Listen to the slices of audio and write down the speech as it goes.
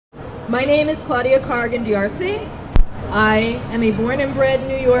My name is Claudia Corrigan, DRC. I am a born and bred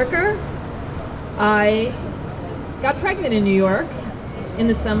New Yorker. I got pregnant in New York in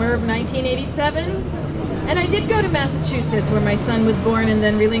the summer of 1987, and I did go to Massachusetts where my son was born and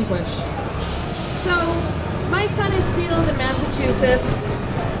then relinquished. So my son is sealed in Massachusetts,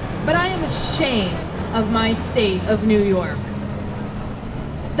 but I am ashamed of my state of New York.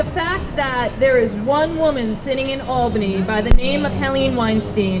 The fact that there is one woman sitting in Albany by the name of Helene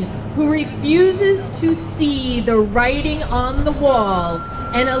Weinstein who refuses to see the writing on the wall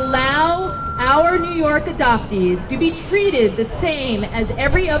and allow our New York adoptees to be treated the same as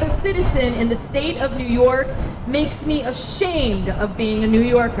every other citizen in the state of New York makes me ashamed of being a New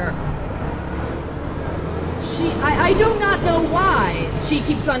Yorker. I do not know why she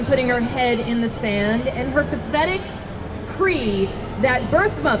keeps on putting her head in the sand, and her pathetic creed that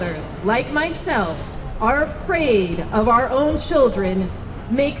birth mothers, like myself, are afraid of our own children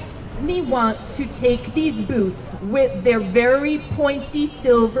makes me want to take these boots with their very pointy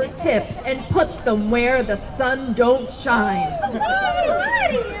silver tips and put them where the sun don't shine.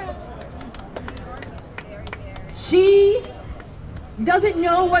 She doesn't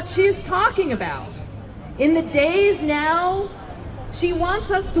know what she is talking about. In the days now, she wants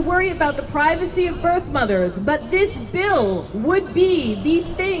us to worry about the privacy of birth mothers, but this bill would be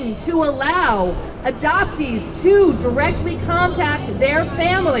the thing to allow adoptees to directly contact their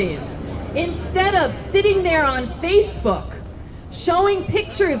families instead of sitting there on Facebook showing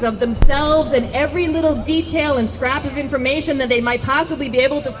pictures of themselves and every little detail and scrap of information that they might possibly be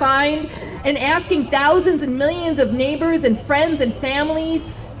able to find, and asking thousands and millions of neighbors and friends and families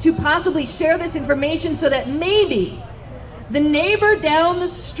to possibly share this information so that maybe the neighbor down the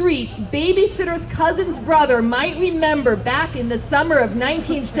street's babysitter's cousin's brother might remember back in the summer of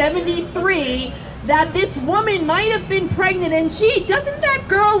 1973 that this woman might have been pregnant, and gee, doesn't that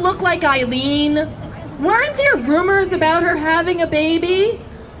girl look like Eileen? Weren't there rumors about her having a baby?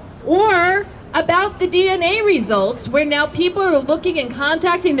 Or about the DNA results, where now people are looking and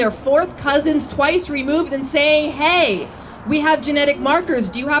contacting their fourth cousins twice removed and saying, hey, we have genetic markers.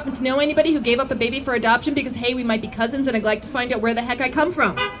 Do you happen to know anybody who gave up a baby for adoption because, hey, we might be cousins and I'd like to find out where the heck I come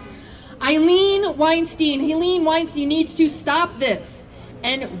from? Helene Weinstein needs to stop this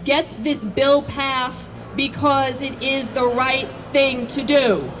and get this bill passed because it is the right thing to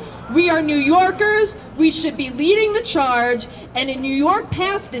do. We are New Yorkers. We should be leading the charge. And if New York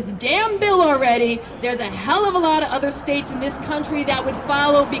passed this damn bill already, there's a hell of a lot of other states in this country that would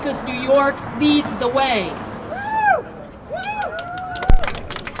follow because New York leads the way.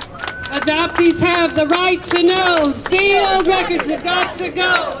 Adoptees have the right to know. Sealed records have got to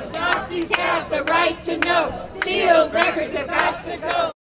go. Adoptees have the right to know. Sealed records have got to go.